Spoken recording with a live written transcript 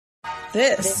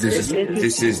This is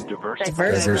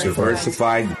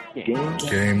Diversified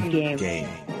Game.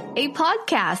 A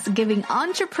podcast giving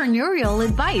entrepreneurial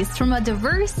advice from a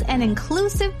diverse and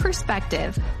inclusive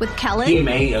perspective with Kellen. He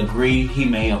may agree, he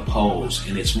may oppose,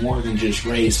 and it's more than just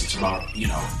race, it's about,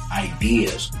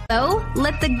 ideas. So,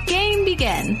 let the game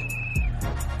begin.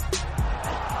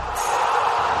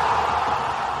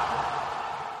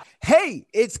 Hey,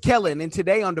 it's Kellen, and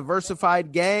today on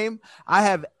Diversified Game, I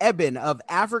have Eben of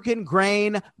African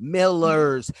Grain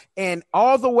Millers, and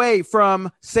all the way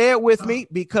from, say it with me,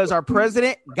 because our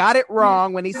president got it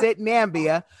wrong when he said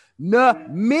Namibia. That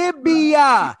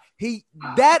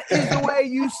is the way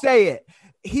you say it.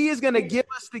 He is going to give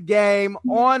us the game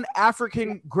on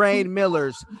African Grain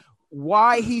Millers,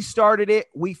 why he started it.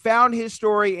 We found his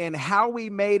story and how we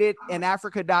made it in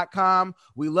Africa.com.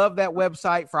 We love that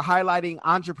website for highlighting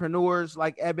entrepreneurs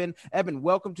like Eben. Eben,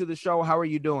 welcome to the show. How are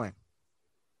you doing?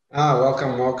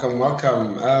 Welcome.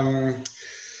 I'm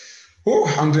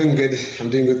doing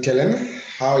good, Kellen.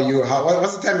 How are you?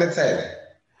 What's the time that said?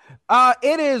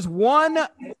 It is 1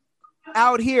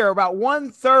 out here about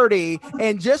 1:30,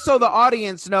 and just so the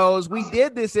audience knows, we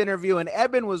did this interview and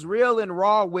Eben was real and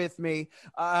raw with me,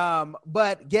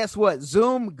 but guess what?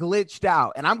 Zoom glitched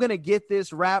out, and I'm gonna get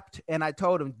this wrapped. And I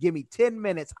told him, give me 10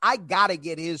 minutes. I gotta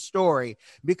get his story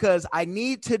because I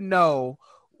need to know.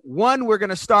 One, we're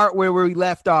gonna start where we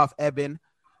left off. Eben,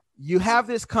 you have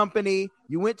this company,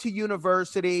 you went to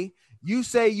university, you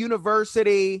say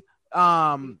university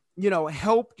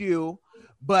helped you,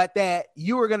 but that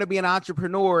you were going to be an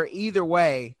entrepreneur either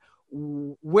way.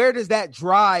 Where does that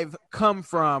drive come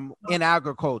from in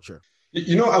agriculture?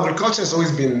 Agriculture has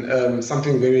always been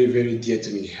something very, very dear to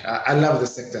me. I love the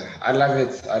sector. I love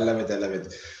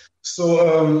it.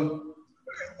 So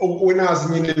when I was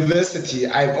in university,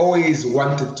 I've always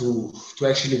wanted to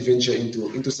actually venture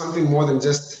into something more than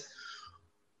just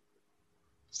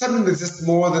something that's just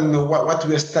more than what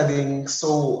we're studying.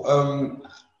 So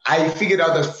I figured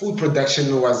out that food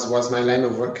production was my line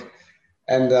of work.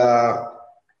 And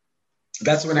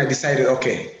that's when I decided,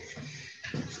 okay,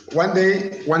 one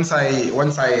day, once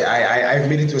I've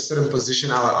made it to a certain position,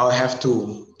 I'll have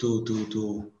to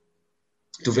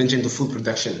venture into food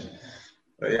production.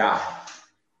 Yeah.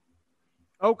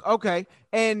 Okay.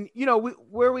 And,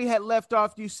 where we had left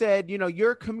off, you said,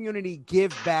 your community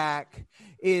give back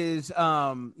is,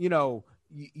 you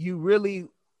really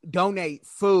donate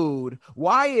food.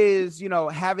 Why is,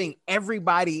 having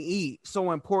everybody eat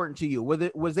so important to you?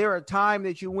 Was there a time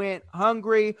that you went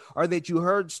hungry or that you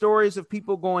heard stories of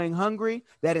people going hungry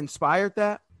that inspired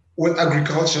that? With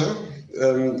agriculture,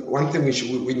 one thing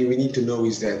we need to know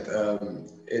is that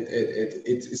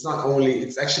it's not only,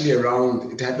 it's actually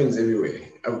around, it happens everywhere.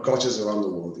 Agriculture is around the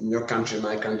world. In your country,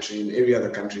 my country, in every other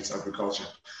country, it's agriculture.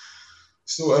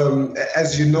 So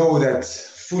as you know that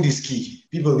food is key.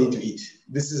 People need to eat.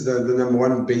 This is the number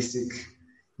one basic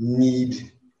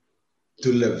need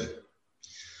to live.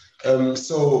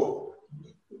 So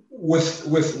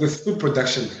with food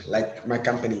production, like my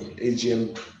company,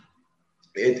 AGM,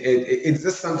 it's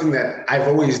just something that I've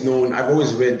always known, I've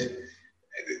always read.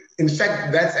 In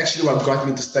fact, that's actually what got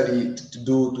me to study,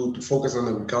 to focus on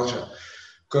agriculture.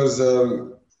 Because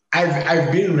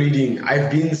I've been reading, I've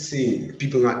been seeing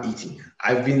people not eating.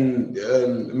 I've been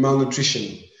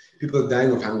malnutrition, people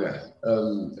dying of hunger.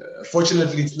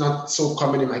 Fortunately, it's not so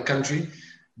common in my country,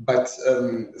 but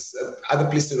other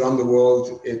places around the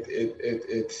world,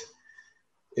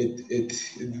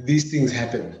 these things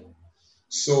happen.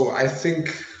 So I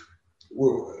think,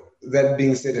 that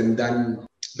being said and done,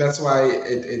 that's why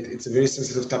it's a very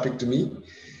sensitive topic to me.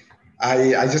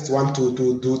 I just want to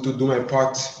do my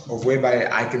part of whereby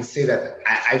I can say that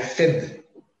I fed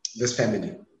this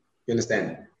family. You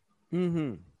understand?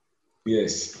 Mm-hmm.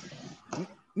 Yes.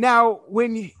 Now,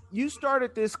 when you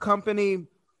started this company,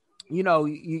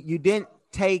 you didn't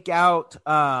take out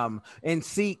and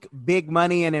seek big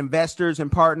money and investors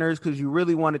and partners because you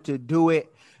really wanted to do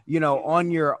it,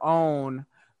 on your own.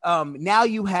 Now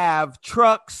you have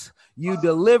trucks, you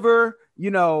deliver,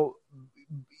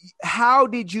 how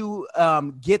did you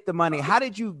get the money? How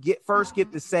did you first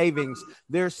get the savings?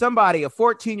 There's somebody, a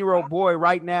 14-year-old boy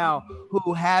right now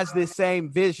who has this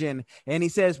same vision. And he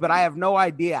says, but I have no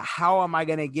idea. How am I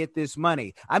going to get this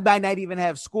money? I might not even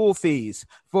have school fees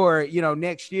for,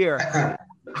 next year.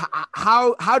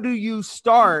 How do you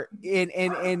start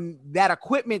in that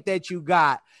equipment that you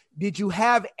got? Did you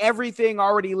have everything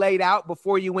already laid out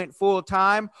before you went full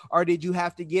time, or did you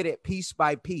have to get it piece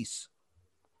by piece?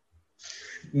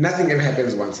 Nothing ever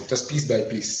happens once, just piece by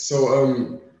piece.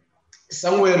 So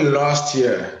somewhere last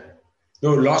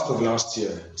of last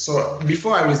year. So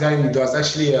before I resigned, there was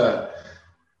actually a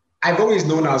I've always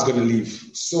known I was going to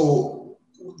leave. So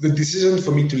the decision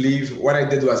for me to leave, what I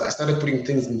did was I started putting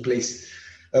things in place.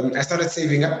 I started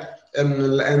saving up.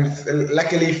 And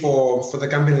luckily for the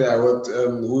company that I worked,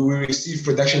 we received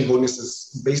production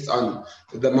bonuses based on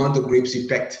the amount of grapes we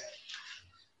packed.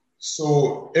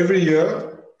 So every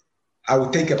year, I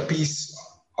would take a piece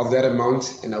of that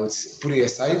amount and I would put it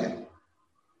aside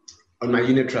on my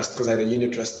unit trust, because I had a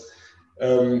unit trust.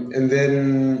 And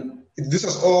then this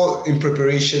was all in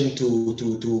preparation to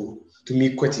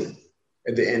me quitting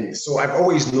at the end. So I've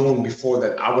always known before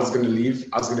that I was going to leave.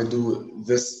 I was going to do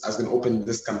this. I was going to open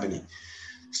this company.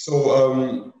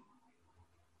 So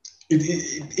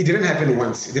it didn't happen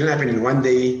once. It didn't happen in one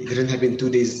day. It didn't happen in 2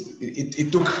 days.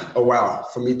 It took a while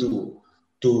for me to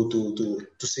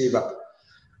save up.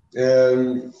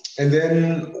 And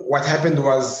then what happened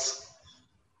was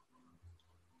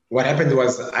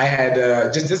I had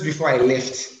just before I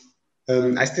left,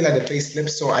 I still had a pay slip,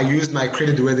 so I used my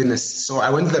credit worthiness. So I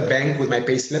went to the bank with my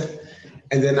pay slip,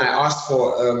 and then I asked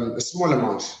for a small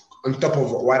amount on top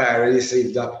of what I already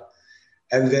saved up.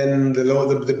 And then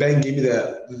the bank gave me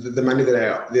the money that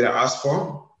I asked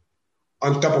for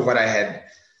on top of what I had.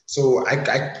 So I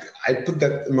put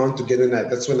that amount together, and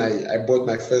that's when I bought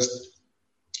my first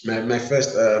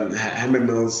hammer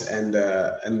mills and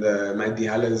my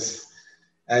dehallers,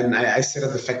 and I set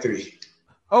up the factory.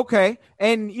 Okay.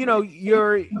 And you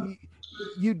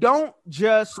don't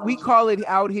just, we call it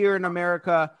out here in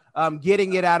America,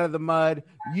 getting it out of the mud.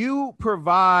 You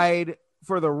provide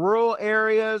for the rural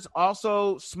areas,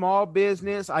 also small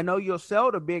business. I know you'll sell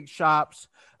to big shops.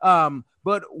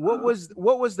 But what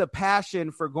was the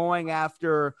passion for going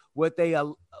after what they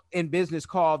in business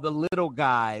call the little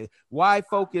guy? Why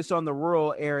focus on the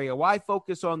rural area? Why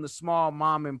focus on the small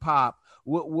mom and pop?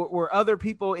 Were other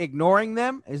people ignoring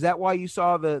them? Is that why you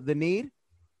saw the need?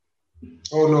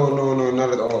 Oh, no, not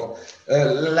at all.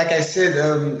 Like I said,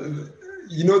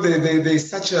 there's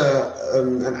such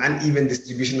an uneven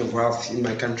distribution of wealth in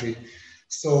my country.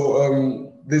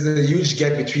 So there's a huge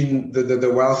gap between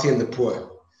the wealthy and the poor.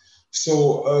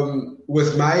 So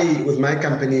with my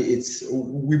company,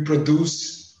 we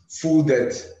produce food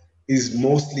that is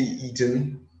mostly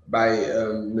eaten by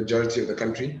majority of the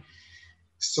country.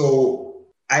 So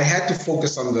I had to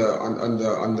focus on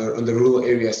the rural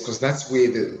areas, because that's where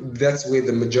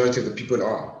the majority of the people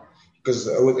are. Because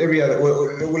with every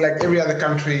other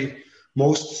country,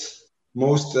 most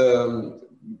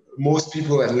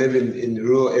people that live in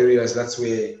rural areas, that's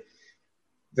where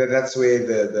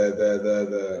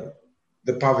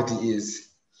the poverty is.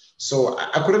 So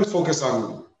I couldn't focus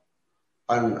on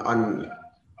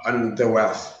the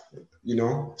wealth,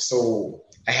 So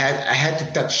I had to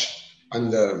touch on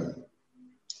the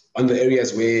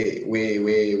areas where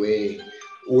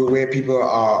people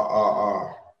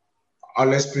are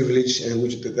less privileged, and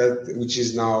which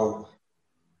is now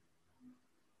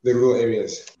the rural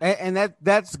areas. And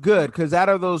that's good, because out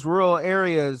of those rural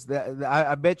areas, that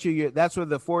I bet you that's where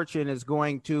the fortune is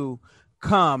going to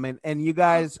come. And you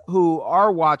guys who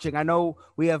are watching, I know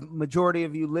we have majority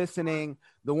of you listening.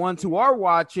 The ones who are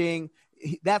watching,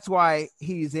 that's why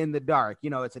he's in the dark.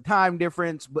 It's a time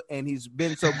difference, and he's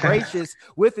been so gracious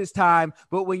with his time.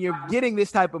 But when you're getting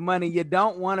this type of money, you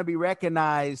don't want to be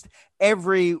recognized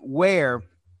everywhere.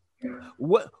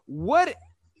 What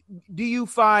do you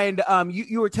find?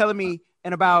 You were telling me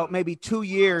in about maybe 2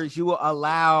 years, you will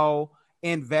allow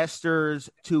investors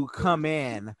to come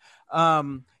in.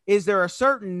 Is there a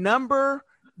certain number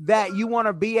that you want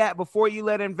to be at before you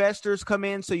let investors come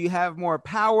in so you have more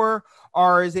power?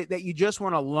 Or is it that you just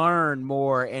want to learn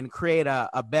more and create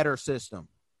a better system?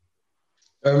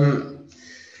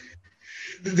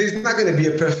 There's not going to be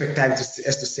a perfect time to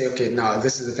say, okay, now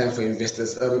this is the time for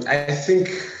investors. I think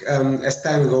as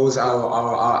time goes,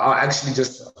 I'll actually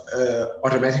just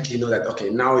automatically know that, okay,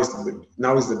 now is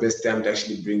the best time to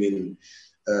actually bring in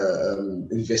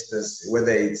investors,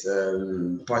 whether it's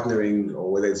partnering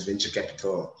or whether it's venture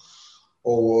capital.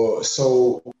 Or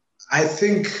so I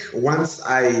think once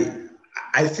I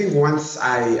take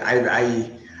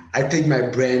my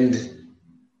brand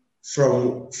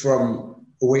from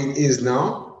where it is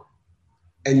now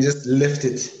and just lift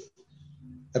it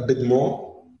a bit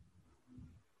more,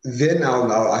 then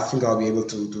I think I'll be able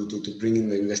to bring in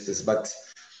the investors. But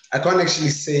I can't actually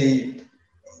say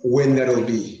when that'll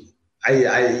be.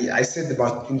 I said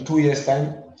about in 2 years'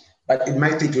 time, but it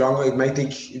might take longer. It might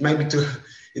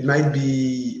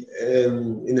be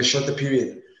in a shorter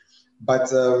period.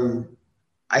 But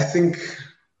I think,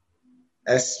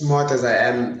 as smart as I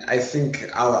am, I think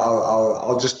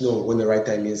I'll just know when the right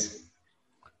time is.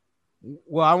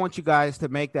 Well, I want you guys to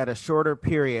make that a shorter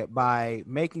period by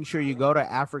making sure you go to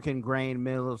African Grain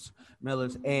Millers,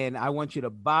 and I want you to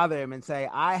bother them and say,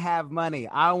 I have money.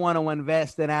 I want to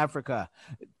invest in Africa.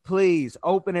 Please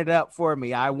open it up for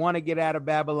me. I want to get out of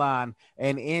Babylon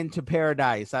and into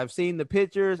paradise. I've seen the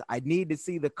pictures. I need to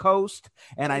see the coast,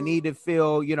 and I need to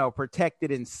feel,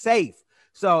 protected and safe.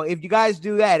 So if you guys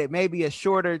do that, it may be a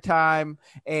shorter time,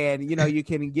 and, you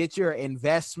can get your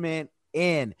investment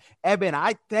in. Eben,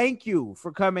 I thank you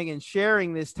for coming and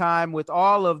sharing this time with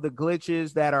all of the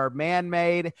glitches that are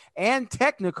man-made and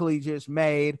technically just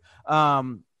made,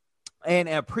 and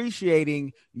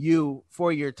appreciating you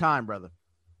for your time, brother.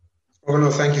 Oh, no,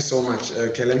 thank you so much,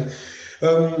 Kellen. I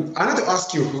wanted to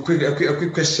ask you a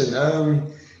quick question.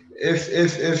 If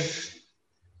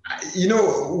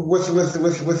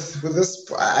with this,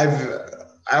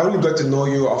 I only got to know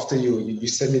you after you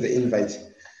sent me the invite.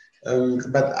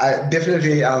 But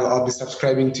I'll be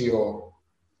subscribing to your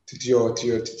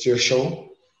show,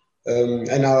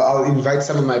 and I'll invite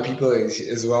some of my people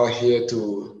as well here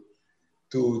to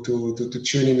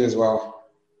tune in as well.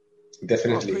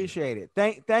 Definitely. Appreciate it.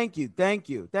 Thank you. But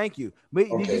okay.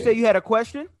 Did you say you had a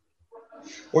question?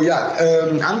 Oh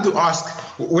yeah, I'm to ask,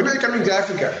 when are you coming to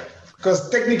Africa? Because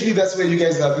technically that's where you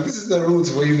guys are. This is the roots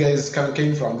where you guys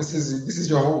came from. This is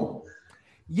your home.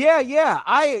 Yeah.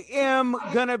 I am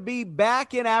going to be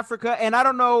back in Africa, and I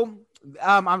don't know.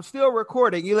 I'm still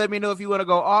recording. You let me know if you want to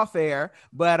go off air,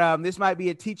 but this might be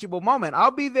a teachable moment.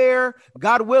 I'll be there,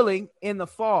 God willing, in the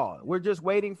fall. We're just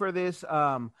waiting for this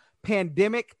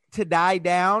pandemic to die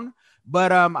down,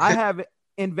 but I have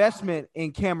investment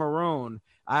in Cameroon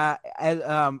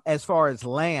as far as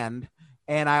land,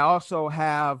 and I also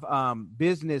have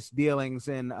business dealings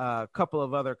in a couple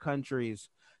of other countries.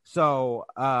 So,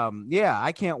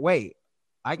 I can't wait.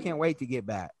 I can't wait to get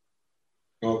back.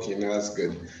 Okay, no, that's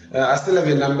good. I still have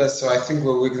your number, so I think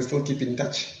we can still keep in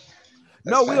touch.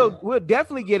 That's fine. We'll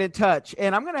definitely get in touch.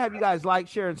 And I'm going to have you guys like,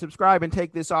 share, and subscribe and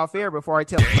take this off air before I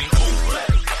tell you.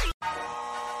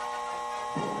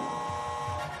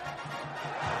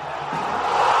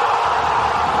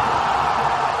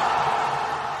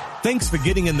 Thanks for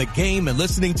getting in the game and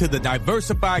listening to the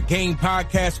Diversified Game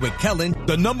Podcast with Kellen,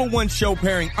 the #1 show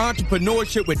pairing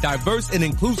entrepreneurship with diverse and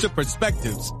inclusive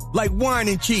perspectives like wine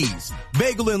and cheese,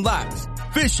 bagel and lox,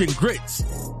 fish and grits.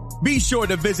 Be sure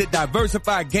to visit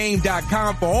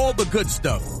diversifiedgame.com for all the good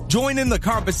stuff. Join in the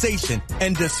conversation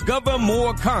and discover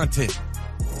more content.